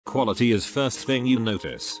Quality is first thing you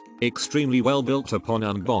notice. Extremely well built upon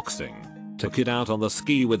unboxing. Took it out on the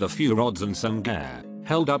ski with a few rods and some gear.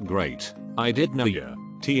 Held up great. I did know ya.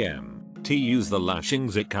 TM. Use the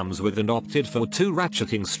lashings it comes with and opted for 2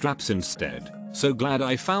 ratcheting straps instead. So glad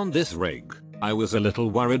I found this rig. I was a little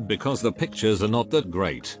worried because the pictures are not that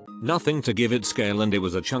great. Nothing to give it scale and it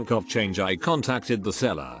was a chunk of change. I contacted the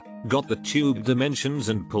seller, got the tube dimensions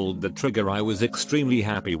and pulled the trigger. I was extremely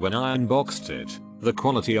happy when I unboxed it. The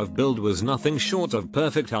quality of build was nothing short of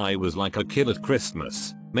perfect. I was like a kid at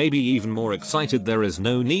Christmas. Maybe even more excited. There is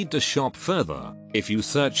no need to shop further. If you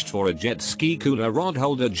searched for a jet ski cooler rod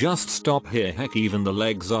holder, just stop here. Heck, even the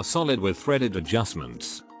legs are solid with threaded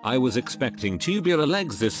adjustments. I was expecting tubular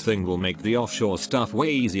legs. This thing will make the offshore stuff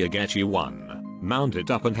way easier. Get you one. Mount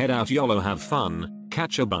it up and head out. YOLO, have fun,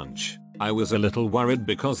 catch a bunch. I was a little worried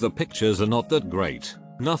because the pictures are not that great.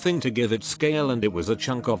 Nothing to give it scale and it was a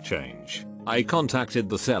chunk of change. I contacted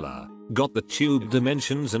the seller, got the tube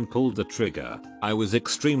dimensions and pulled the trigger. I was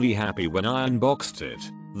extremely happy when I unboxed it.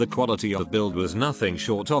 The quality of build was nothing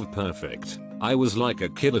short of perfect. I was like a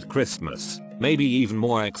kid at Christmas, maybe even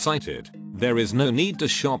more excited. There is no need to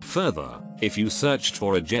shop further. If you searched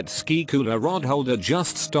for a jet ski cooler rod holder,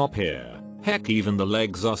 just stop here. Heck, even the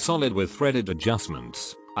legs are solid with threaded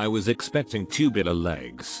adjustments. I was expecting tubular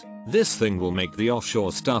legs. This thing will make the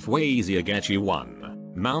offshore stuff way easier. Get you one.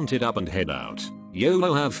 Mount it up and head out.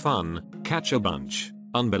 YOLO, have fun, catch a bunch.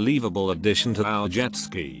 Unbelievable addition to our jet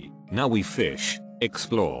ski. Now we fish,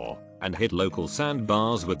 explore, and hit local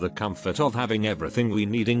sandbars with the comfort of having everything we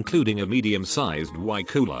need, including a medium-sized Y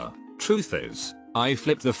cooler. Truth is, I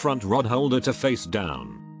flipped the front rod holder to face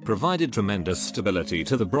down. Provided tremendous stability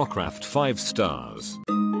to the Brocraft 5 stars.